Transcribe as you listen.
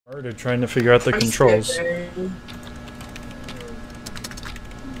Harder trying to figure out the controls.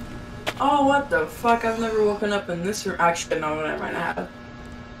 Oh, what the fuck? I've never woken up in this room. Actually, no, never mind. I have.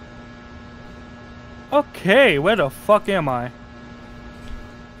 Okay, where the fuck am I?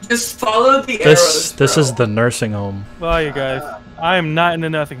 Just follow the arrows, This is the nursing home. Where are you guys? I am not in the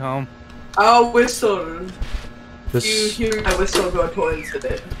nursing home. I'll whistle. This. You hear my whistle go towards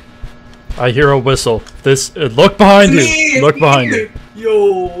it. I hear a whistle. Look behind you. Look behind you.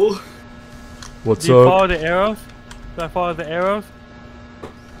 Yo. What's Do you up? follow the arrows? Do I follow the arrows?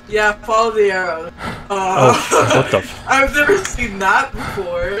 Yeah, follow the arrows. Oh, what the f- I've never seen that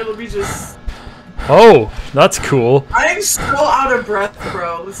before. It'll be just... Oh, that's cool. I'm so out of breath,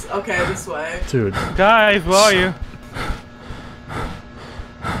 bro. Okay, this way. Dude. Guys, where are you?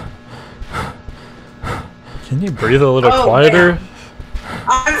 Can you breathe a little Oh, quieter? Man.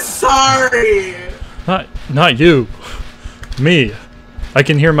 I'm sorry. Not you. Me. I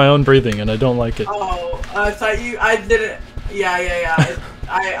can hear my own breathing and I don't like it. Oh, I thought I didn't. Yeah.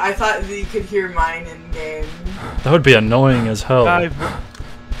 I thought that you could hear mine in game. That would be annoying as hell. Guys,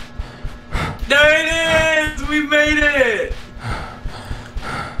 There it is! We made it!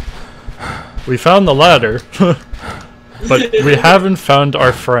 We found the ladder, but we haven't found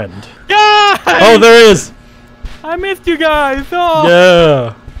our friend. guys! Oh, there he is! I missed you guys! Oh!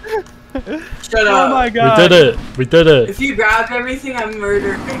 Yeah! Shut up. Oh my god! We did it! We did it! If you grabbed everything, I'm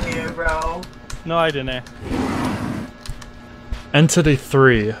murdering you, bro. No, I didn't. Entity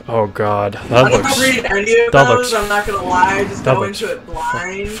 3. Oh god, I that don't looks. read any of that those, looks- I'm not gonna lie. Just that go looks into it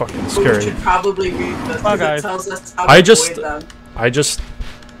blind. fucking But scary. we should probably read this Bye, because guys. it tells us how I to just- avoid them.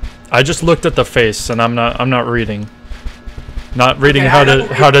 I just looked at the face and I'm not reading. Not reading Okay, how I don't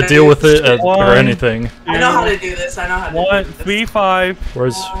to read deal with it any- or One. anything. I know how to do this. I know how to do 1, this. 3, 5,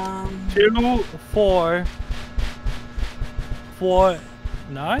 Where's 2, 4, 4,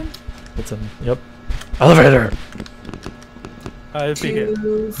 9? what's in? Yep. Elevator. Let's see here.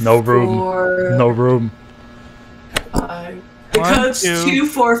 2, No room. 4, No room. 5. The code's 2.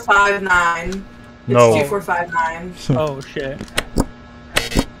 2459. It's No. 2459. Oh shit.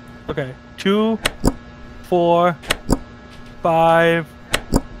 Okay. 2, 4, 5,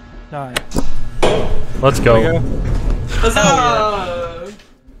 9. Let's There we go. go. What's Hell up?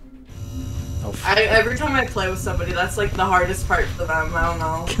 Oh, Every time I play with somebody, that's like the hardest part for them. I don't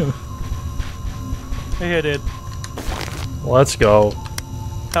know. Hey, I did. Let's go.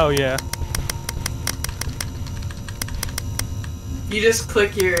 Hell yeah. You just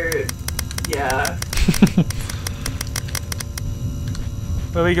click your... Yeah.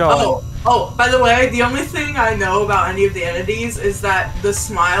 Where we go? Oh, by the way, the only thing I know about any of the entities is that the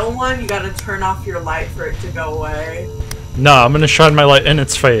smile one, you gotta turn off your light for it to go away. Nah, I'm gonna shine my light in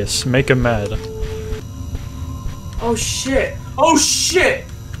its face. Make him mad. Oh shit! Oh shit!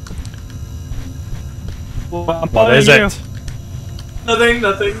 Well, I'm What following is you. it? Nothing.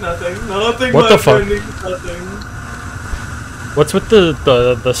 What the fuck? Nothing. What's with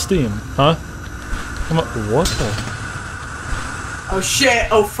the steam? Huh? Come on. What the? Oh shit!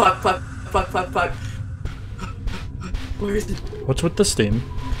 Oh fuck. Where is it? What's with the steam?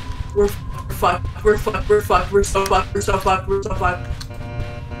 We're fucked. We're so fucked.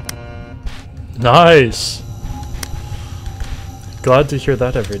 Nice. Glad to hear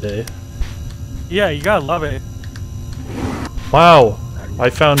that every day. Yeah, you gotta love it. Wow, I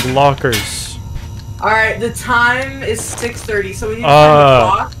found lockers. Alright, the time is 6:30, so we need to find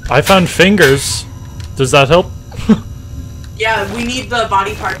the clock. I found fingers. Does that help? Yeah, we need the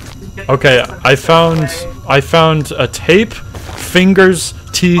body parts. Okay, I found a tape, fingers,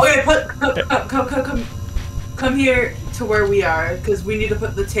 teeth. Okay, come here to where we are, because we need to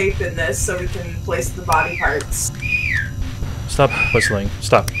put the tape in this so we can place the body parts. Stop whistling.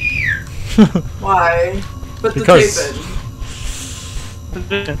 Stop. Why? Put the Because-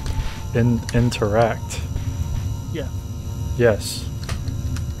 tape in. Interact. Yeah. Yes.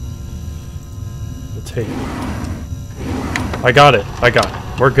 The tape. I got it.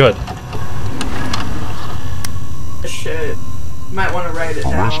 We're good. Shit. Might want to write it The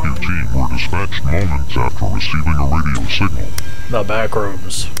rescue down. team were dispatched moments after receiving a radio signal. The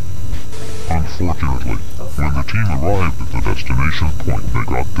Backrooms. Unfortunately, when the team arrived at the destination point, they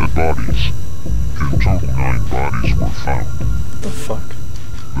got dead bodies. In total, 9 bodies were found. The fuck?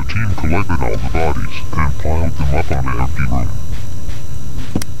 The team collected all the bodies and piled them up on an empty room.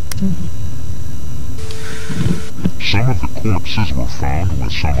 Some of the corpses were found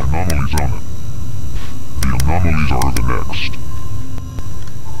with some anomalies on it. The anomalies are the next.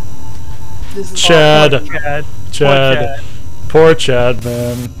 This is Chad. Chad. Chad. Poor Chad,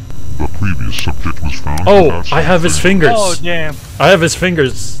 man. The previous previous subject was found Oh, without I have his fingers. Oh damn. I have his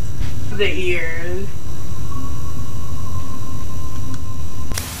fingers. The ears.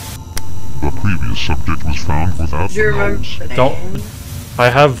 The previous subject was found without Do you the remember nose. the name? Don't- I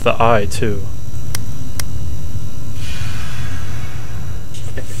have the eye too.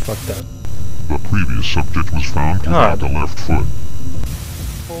 Fuck that. The previous subject was found without God. the left foot.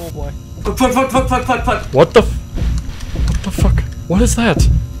 Oh boy. Fuck. What the? What the fuck? What is that?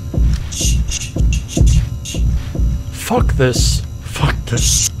 Fuck this. Fuck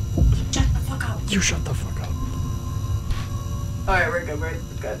this. Shut the fuck up. You shut the fuck up. Alright, we're good.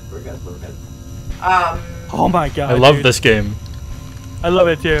 We're good. Oh my god. I love dude. this game. I love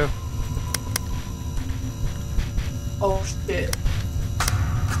it too. Oh shit.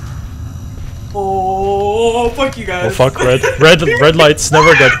 Oh, fuck you guys. Oh fuck, red lights,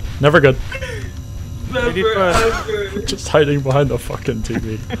 never good, never good. Never. Just hiding behind the fucking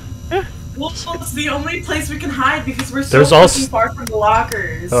TV. Well, it's the only place we can hide because we're so There's fucking also- far from the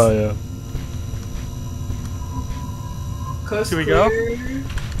lockers. Oh yeah. Coast Here we go. clear.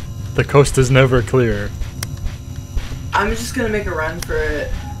 The coast is never clear. I'm just gonna make a run for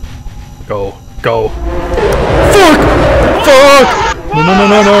it. Go, go. Fuck! Fuck! No.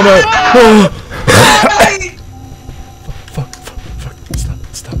 Fuck.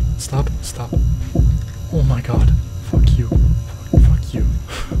 Stop. Oh my god. Fuck you. Fuck you.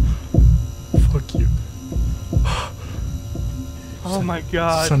 Fuck you. Oh my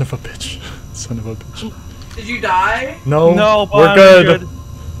god. Son of a bitch. Did you die? No, No, but we're I'm good.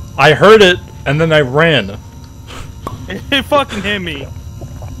 I heard it, and then I ran. It fucking hit me.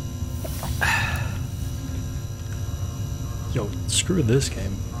 Yo, screw this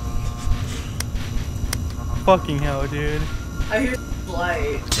game. Fucking hell, dude. I hear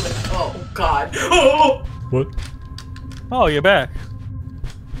light. Oh god. Oh! What? Oh, you're back.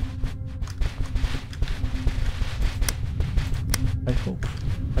 I hope.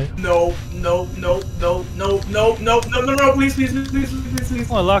 No,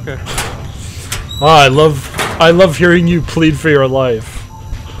 please. Oh, locker. Oh, I love hearing you plead for your life.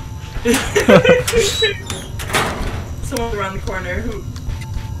 Someone around the corner. Who?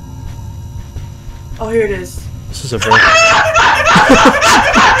 Oh, here it is. This is a very.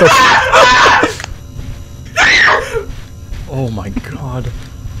 Oh my god.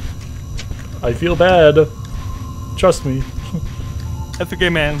 I feel bad. Trust me. That's okay,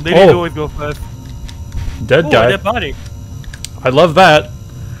 man. Ladies Oh. always go first. Dead Oh, guy. dead body. I love that.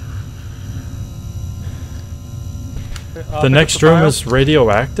 The next room is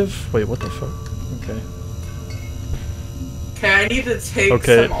radioactive? Wait, what the fuck? Okay. Okay, I need to take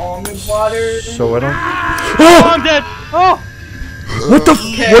Okay. some almond water. So I don't. Oh, I'm dead. Oh, What the?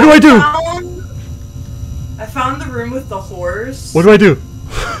 Okay, What do I do? I found the room with the horse. What do I do?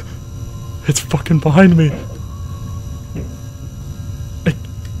 It's fucking behind me.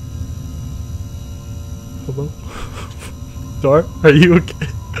 Hello? Dar, are you okay?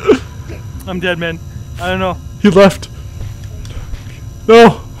 I'm dead, man. I don't know. He left.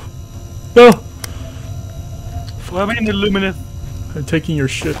 No! No! What happened in the luminous? I'm taking your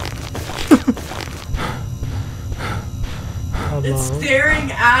shit. It's Hello?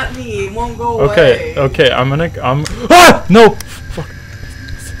 staring at me. It won't go Okay, away. okay, I'm Ah! No! Fuck.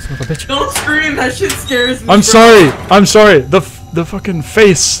 Son of a bitch. Don't scream. That shit scares me. I'm bro. sorry. The fucking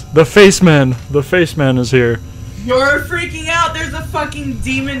face. The face man is here. You're freaking out. There's a fucking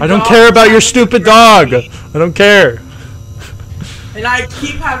demon. I don't dog care about your attacking stupid me. dog. I don't care. And I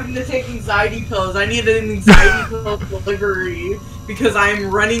keep having to take anxiety pills. I need an anxiety pill delivery because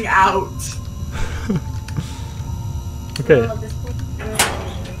I'm running out. Okay.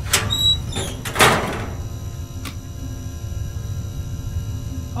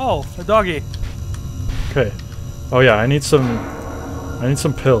 Oh, a doggy. Okay. Oh yeah, I need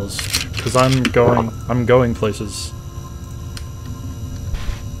some pills cuz I'm going places.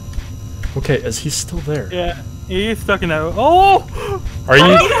 Okay, is he still there? Yeah, he's stuck in that. Oh!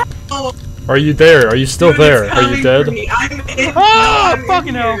 Are you there? Are you still Dude, there? it's Are you coming dead? for me. I'm in. Ah, I'm fucking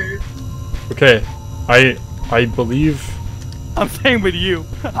in hell. here. Okay. I believe I'm staying with you.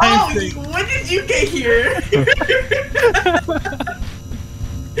 Oh, I'm staying. when did you get here?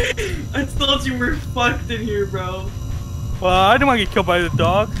 I thought you were fucked in here, bro. Well, I didn't want to get killed by the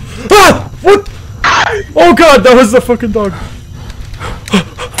dog. Ah! What? Oh god, that was the fucking dog.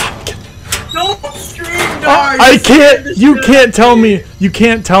 Don't scream, dog. I can't. You can't tell me. You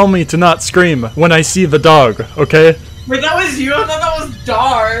can't tell me to not scream when I see the dog. Okay. Wait, that was you? I thought that was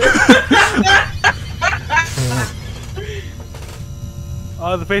Dar.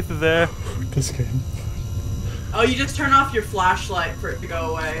 Oh, the face is there. This game. Oh, you just turn off your flashlight for it to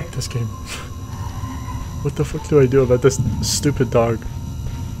go away. This game. What the fuck do I do about this stupid dog?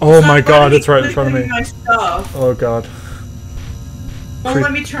 Oh my god, it's right in front of me. My stuff. Oh god. Don't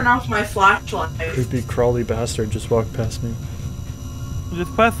let me turn off my flashlight. Creepy crawly bastard just walked past me.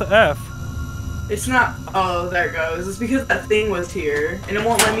 Just press the F. It's not. Oh, there it goes. It's because that thing was here, and it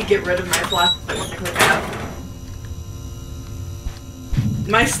won't let me get rid of my flashlight when I click F.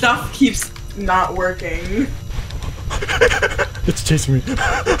 My stuff keeps not working. It's chasing me.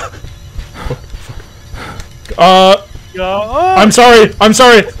 Oh. I'm sorry. I'm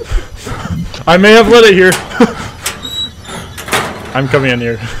sorry. I may have let it here. I'm coming in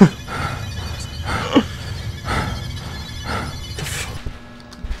here.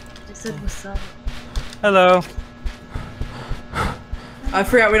 I said what's up. Hello. I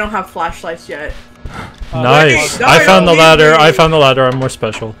forgot we don't have flashlights yet. Nice. wait, I found the ladder. wait. I found the ladder. I'm more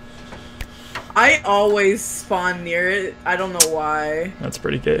special. I always spawn near it. I don't know why. That's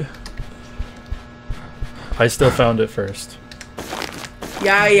pretty gay. I still found it first.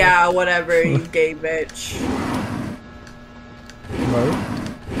 Yeah, whatever, you gay bitch. No?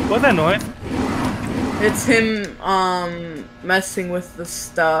 What's that noise? It's him, messing with the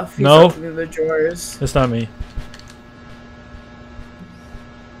stuff. He's No. opening the drawers. It's not me.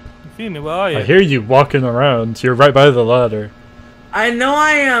 You see me? Where are you? I hear you walking around. You're right by the ladder. I know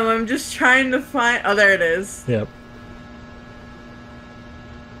I am. I'm just trying to find. Oh, there it is. Yep.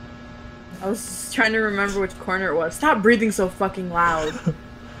 I was just trying to remember which corner it was. Stop breathing so fucking loud.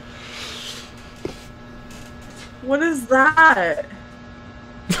 What is that?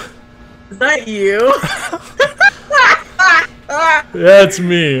 Is that you? Yeah, it's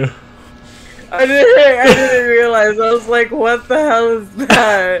me. I didn't realize. I was like, what the hell is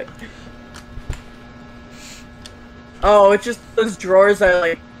that? Oh, it's just those drawers are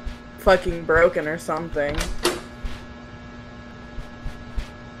like fucking broken or something.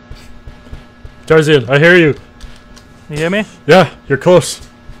 DarXien, I hear you. You hear me? Yeah, you're close.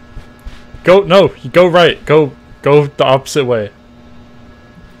 Go, no, you go right. Go the opposite way.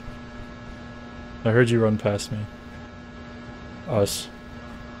 I heard you run past me. Us.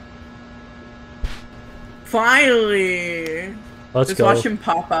 Finally! Let's Just go. watch him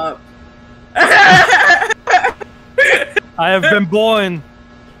pop up. I have been born.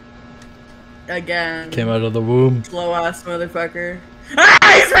 Again. Came out of the womb. Slow ass motherfucker. Ah!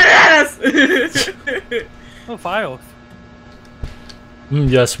 He's running at us! Oh, files.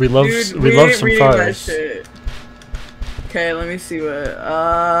 Yes, we love Dude, we love some reading that files. shit. Okay, let me see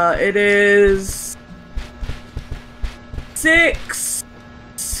what. It is 6,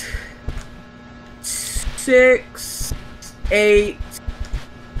 8,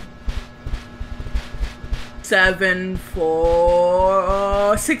 7,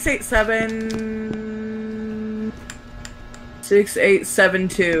 4, 6, 8, 7, 6, 8, 7,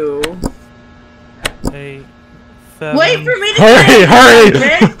 2. 8, 7. Wait for me to Hurry, hurry!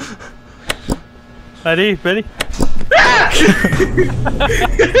 Ready? Ready?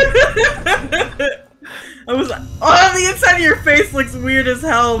 I was. Oh, the inside of your face looks weird as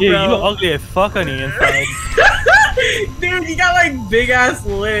hell, bro. Yeah, you look ugly as fuck on the inside. Dude, you got like big ass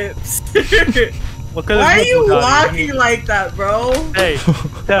lips. What color Why are is your you Bugatti? walking like that, bro? Hey,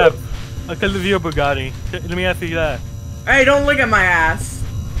 Tab. What color is your Bugatti? Let me ask you that. Hey, don't look at my ass.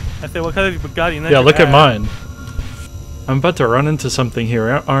 I said, what color is your Bugatti? And that's Yeah, your look at ass. mine. I'm about to run into something here,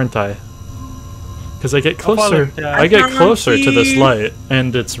 aren't I? Because I get closer. follow, I get found closer to this teeth. light,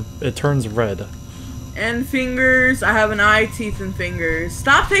 and it turns red. And fingers. I have an eye, teeth, and fingers.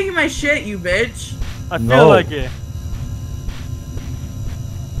 Stop taking my shit, you bitch. I feel No. like it.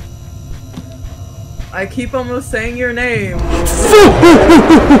 I keep almost saying your name.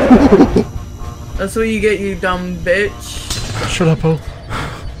 That's what you get, you dumb bitch. Shut up, Ho.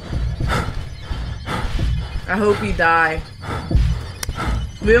 I hope you die.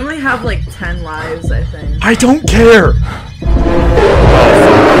 We only have like 10 lives, I think. I don't care.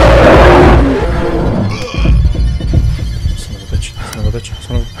 Son of a bitch! Son of a bitch!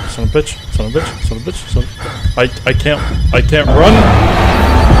 Son of a bitch! Son of a bitch! Son of a bitch! Son of... I can't run.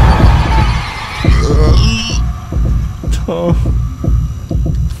 Oh.